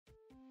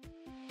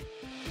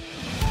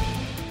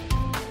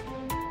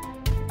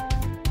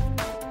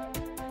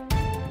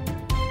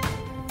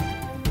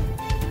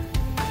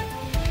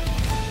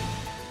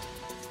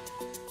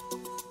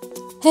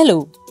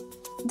Hello,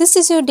 this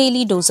is your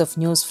daily dose of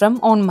news from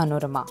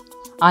Onmanorama.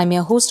 I'm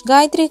your host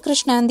Gayatri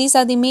Krishna and these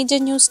are the major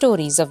news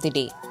stories of the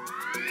day.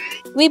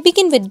 We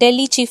begin with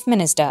Delhi Chief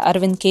Minister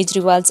Arvind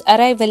Kejriwal's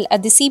arrival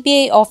at the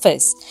CBI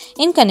office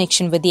in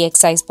connection with the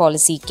excise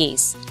policy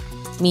case.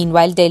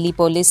 Meanwhile, Delhi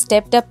police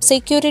stepped up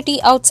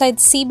security outside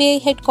the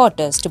CBI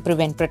headquarters to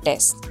prevent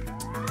protests.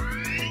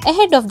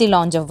 Ahead of the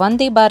launch of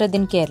Vande Bharat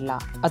in Kerala,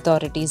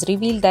 authorities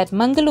revealed that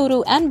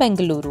Mangaluru and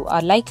Bengaluru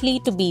are likely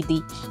to be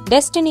the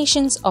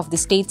destinations of the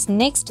state's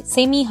next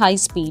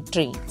semi-high-speed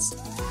trains.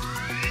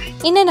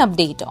 In an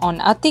update on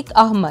Atiq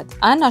Ahmed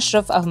and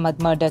Ashraf Ahmed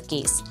murder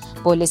case,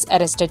 police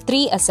arrested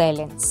 3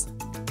 assailants.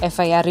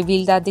 FIR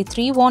revealed that the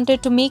 3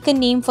 wanted to make a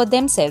name for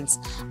themselves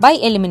by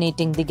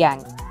eliminating the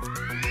gang.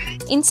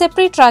 In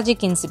separate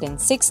tragic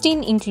incidents,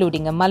 16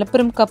 including a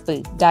Malappuram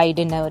couple died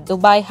in a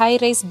Dubai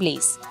high-rise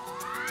blaze.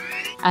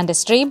 And a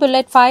stray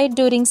bullet fired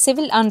during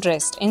civil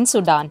unrest in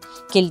Sudan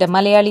killed a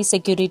Malayali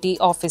security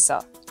officer.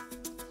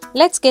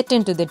 Let's get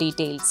into the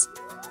details.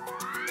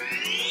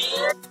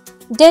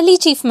 Delhi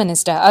Chief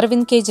Minister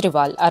Arvind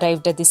Kejriwal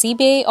arrived at the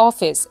CBI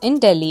office in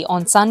Delhi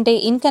on Sunday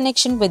in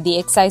connection with the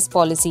excise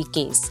policy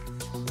case.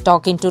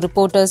 Talking to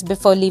reporters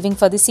before leaving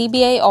for the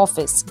CBI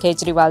office,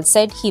 Kejriwal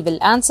said he will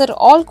answer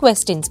all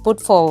questions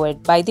put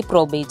forward by the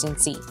probe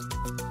agency.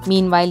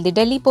 Meanwhile, the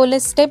Delhi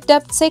police stepped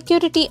up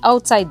security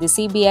outside the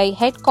CBI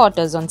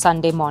headquarters on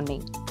Sunday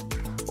morning.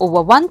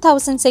 Over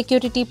 1,000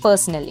 security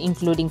personnel,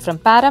 including from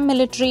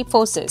paramilitary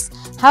forces,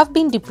 have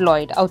been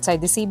deployed outside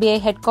the CBI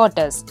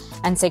headquarters,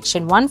 and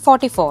Section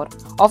 144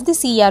 of the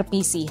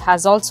CRPC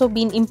has also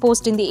been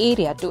imposed in the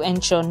area to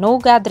ensure no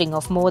gathering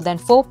of more than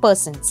 4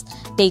 persons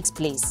takes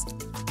place.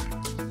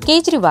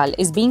 Kejriwal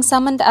is being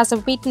summoned as a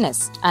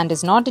witness and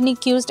is not an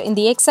accused in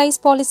the excise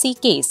policy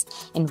case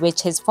in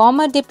which his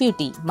former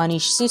deputy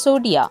Manish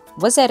Sisodia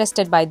was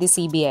arrested by the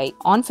CBI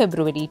on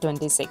February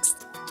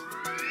 26th.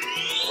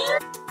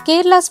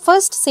 Kerala's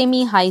first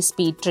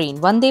semi-high-speed train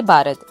Vande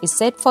Bharat is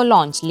set for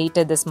launch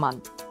later this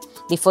month.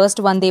 The first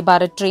Vande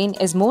Bharat train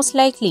is most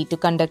likely to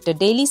conduct a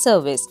daily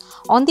service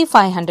on the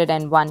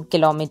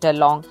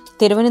 501-kilometer-long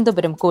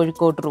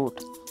Thiruvananthapuram-Kozhikode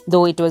route,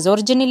 though it was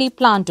originally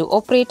planned to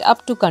operate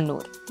up to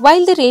Kannur.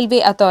 While the railway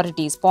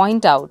authorities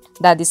point out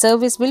that the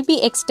service will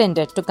be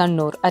extended to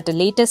Kannur at a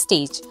later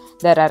stage,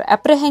 there are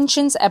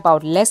apprehensions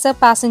about lesser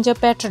passenger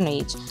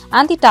patronage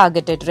and the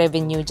targeted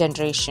revenue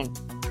generation.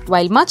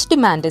 While much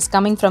demand is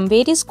coming from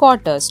various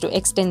quarters to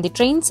extend the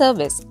train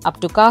service up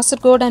to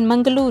Kasaragod and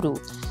Mangaluru,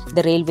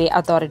 the railway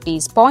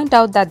authorities point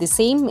out that the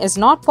same is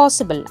not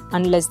possible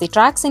unless the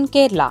tracks in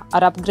Kerala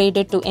are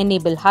upgraded to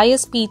enable higher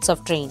speeds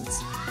of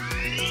trains.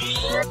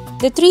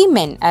 The 3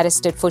 men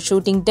arrested for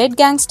shooting dead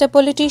gangster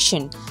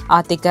politician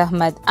Atiq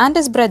Ahmed and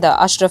his brother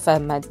Ashraf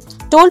Ahmed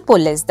told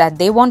police that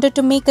they wanted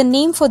to make a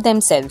name for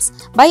themselves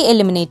by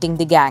eliminating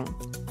the gang,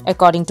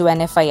 according to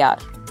an FIR.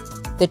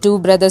 The 2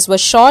 brothers were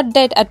shot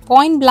dead at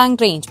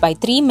point-blank range by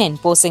 3 men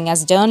posing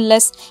as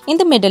journalists in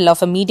the middle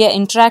of a media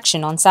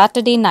interaction on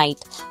Saturday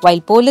night, while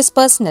police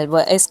personnel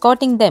were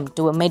escorting them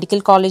to a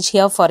medical college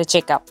here for a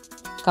checkup.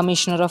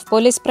 Commissioner of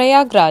Police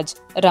Prayagraj,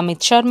 Ramit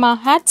Sharma,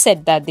 had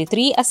said that the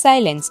 3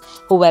 assailants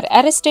who were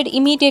arrested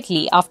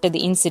immediately after the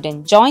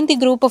incident joined the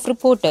group of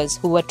reporters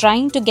who were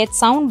trying to get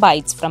sound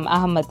bites from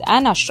Ahmed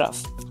and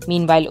Ashraf.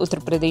 Meanwhile,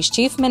 Uttar Pradesh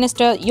Chief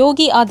Minister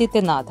Yogi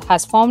Adityanath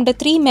has formed a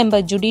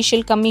 3-member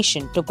judicial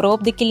commission to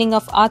probe the killing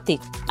of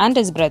Atiq and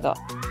his brother.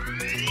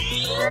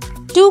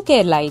 2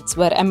 Keralites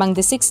were among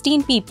the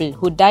 16 people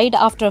who died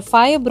after a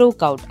fire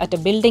broke out at a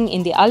building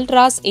in the Al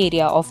Ras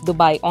area of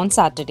Dubai on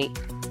Saturday.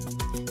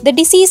 The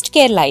deceased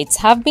Keralites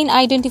have been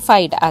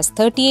identified as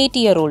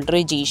 38-year-old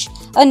Rajesh,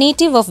 a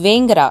native of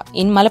Vengara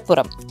in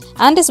Malappuram,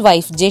 and his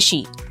wife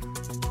Jeshi.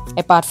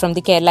 Apart from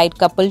the Keralite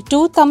couple,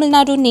 2 Tamil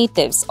Nadu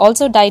natives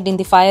also died in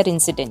the fire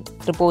incident,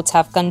 reports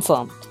have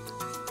confirmed.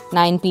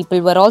 9 people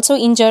were also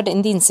injured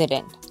in the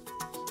incident.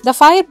 The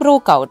fire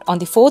broke out on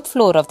the 4th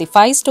floor of the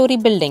 5-story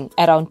building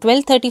around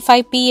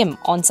 12:35 p.m.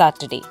 on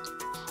Saturday.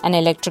 An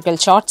electrical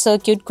short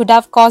circuit could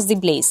have caused the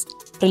blaze,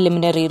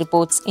 preliminary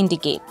reports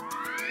indicate.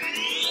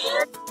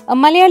 A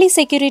Malayali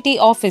security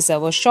officer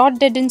was shot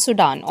dead in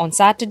Sudan on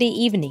Saturday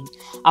evening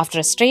after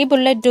a stray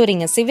bullet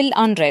during a civil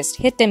unrest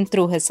hit him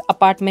through his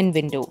apartment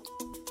window.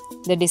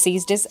 The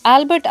deceased is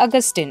Albert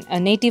Augustine, a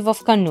native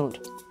of Kannur.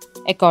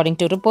 According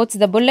to reports,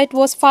 the bullet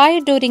was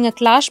fired during a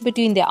clash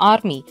between the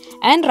army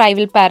and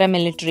rival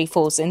paramilitary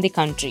force in the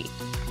country.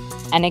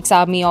 An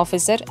ex-army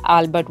officer,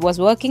 Albert was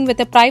working with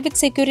a private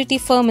security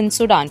firm in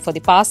Sudan for the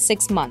past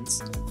 6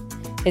 months.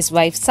 His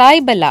wife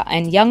Saibala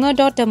and younger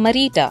daughter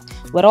Marita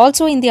were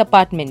also in the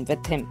apartment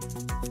with him.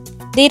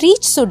 They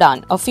reached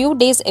Sudan a few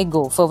days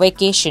ago for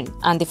vacation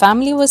and the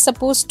family was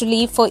supposed to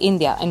leave for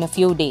India in a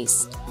few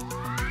days.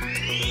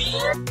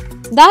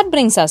 That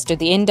brings us to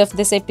the end of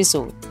this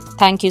episode.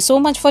 Thank you so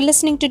much for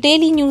listening to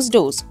Daily News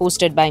Dose,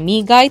 hosted by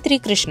me, Gayatri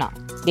Krishna.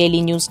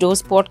 Daily News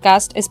Dose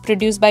podcast is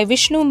produced by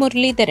Vishnu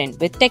Muralidharan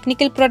with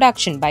technical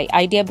production by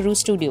Idea Brew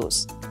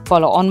Studios.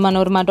 Follow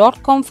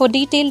onmanorama.com for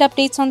detailed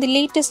updates on the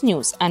latest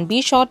news and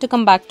be sure to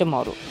come back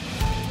tomorrow.